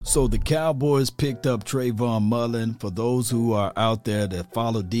So the Cowboys picked up Trayvon Mullen. For those who are out there that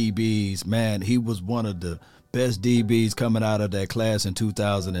follow DBs, man, he was one of the best DBs coming out of that class in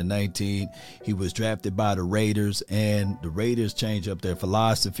 2019. He was drafted by the Raiders, and the Raiders changed up their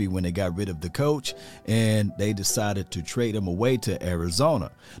philosophy when they got rid of the coach, and they decided to trade him away to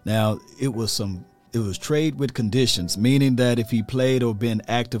Arizona. Now, it was trade with conditions, meaning that if he played or been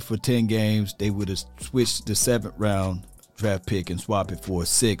active for 10 games, they would have switched the 7th round draft pick and swap it for a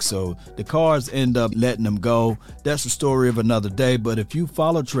 6. So the Cards end up letting him go. That's the story of another day. But if you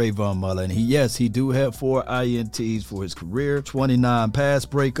follow Trayvon Mullen, he do have 4 INTs for his career, 29 pass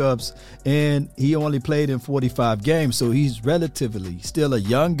breakups, and he only played in 45 games. So he's relatively still a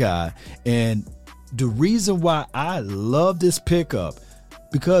young guy. And the reason why I love this pickup,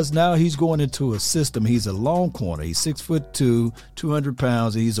 because now he's going into a system. He's a long corner. He's 6'2", 200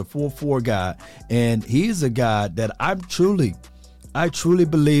 pounds. He's a 4'4" guy. And he's a guy that I truly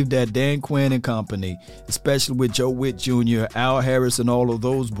believe that Dan Quinn and company, especially with Joe Witt Jr., Al Harris, and all of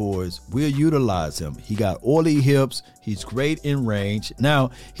those boys, will utilize him. He got oily hips. He's great in range. Now,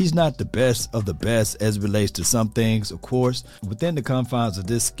 he's not the best of the best as it relates to some things, of course, within the confines of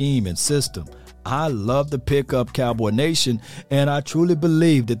this scheme and system. I love the pickup, Cowboy Nation, and I truly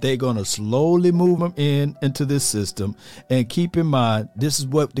believe that they're going to slowly move him into this system. And keep in mind, this is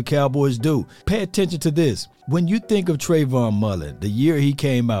what the Cowboys do. Pay attention to this. When you think of Trayvon Mullen, the year he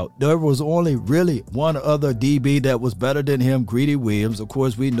came out, there was only really one other DB that was better than him, Greedy Williams. Of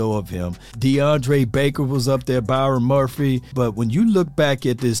course, we know of him. DeAndre Baker was up there, Byron Murphy. But when you look back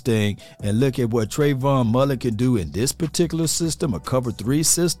at this thing and look at what Trayvon Mullen can do in this particular system, a cover 3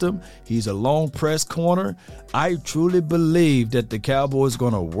 system, he's a long press corner. I truly believe that the Cowboys are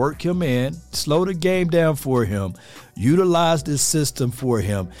going to work him in, slow the game down for him, utilize this system for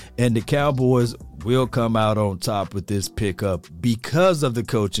him, and the Cowboys will come out on top with this pickup because of the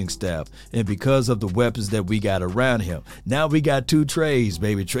coaching staff and because of the weapons that we got around him. Now we got 2 trades,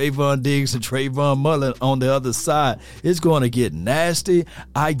 baby. Trayvon Diggs and Trayvon Mullen on the other side. It's going to get nasty.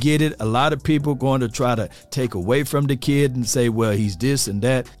 I get it. A lot of people going to try to take away from the kid and say, well, he's this and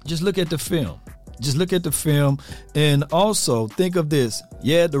that. Just look at the film. Just look at the film, and also think of this.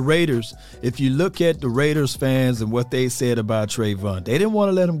 Yeah, the Raiders, if you look at the Raiders fans and what they said about Trayvon, they didn't want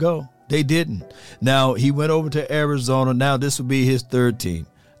to let him go. They didn't. Now, he went over to Arizona. Now, this will be his 3rd team.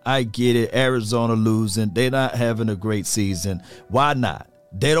 I get it. Arizona losing. They're not having a great season. Why not?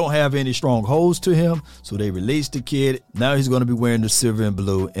 They don't have any strong holds to him, so they released the kid. Now he's going to be wearing the silver and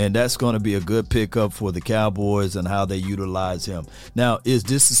blue, and that's going to be a good pickup for the Cowboys and how they utilize him. Now, is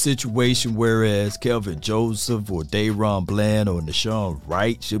this a situation whereas Kelvin Joseph or Dayron Bland or Nashawn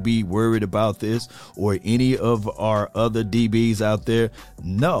Wright should be worried about this, or any of our other DBs out there?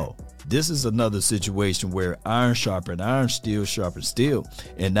 No. This is another situation where iron sharpened iron, steel sharpened steel.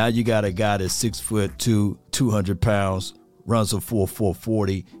 And now you got a guy that's 6'2", 200 pounds, runs a 4.40,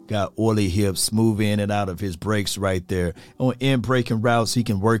 40, got oily hips, smooth in and out of his breaks right there. On in breaking routes, he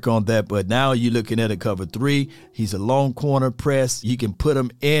can work on that. But now you're looking at a cover 3. He's a long corner press. You can put him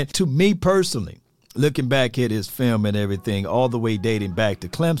in. To me personally, looking back at his film and everything, all the way dating back to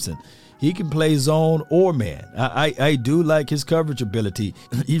Clemson, he can play zone or man. I do like his coverage ability.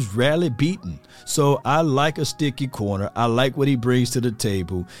 He's rarely beaten. So I like a sticky corner. I like what he brings to the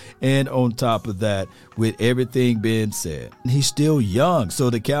table. And on top of that, with everything being said, he's still young. So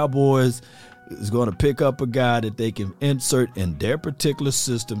the Cowboys is going to pick up a guy that they can insert in their particular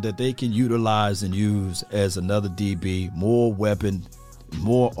system that they can utilize and use as another DB, more weapon,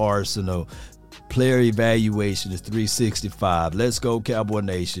 more arsenal. Player evaluation is 365. Let's go, Cowboy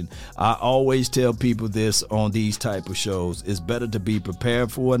Nation. I always tell people this on these type of shows. It's better to be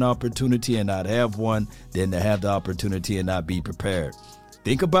prepared for an opportunity and not have one than to have the opportunity and not be prepared.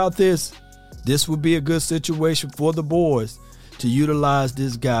 Think about this. This would be a good situation for the boys to utilize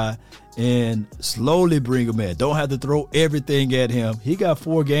this guy and slowly bring him in. Don't have to throw everything at him. He got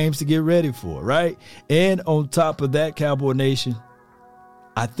 4 games to get ready for, right? And on top of that, Cowboy Nation,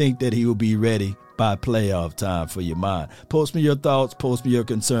 I think that he will be ready by playoff time for your mind. Post me your thoughts. Post me your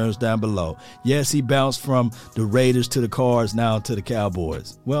concerns down below. Yes, he bounced from the Raiders to the Cards, now to the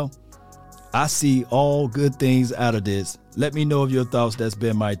Cowboys. Well, I see all good things out of this. Let me know of your thoughts. That's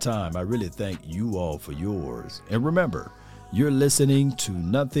been my time. I really thank you all for yours. And remember, you're listening to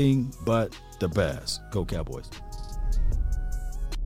nothing but the best. Go Cowboys.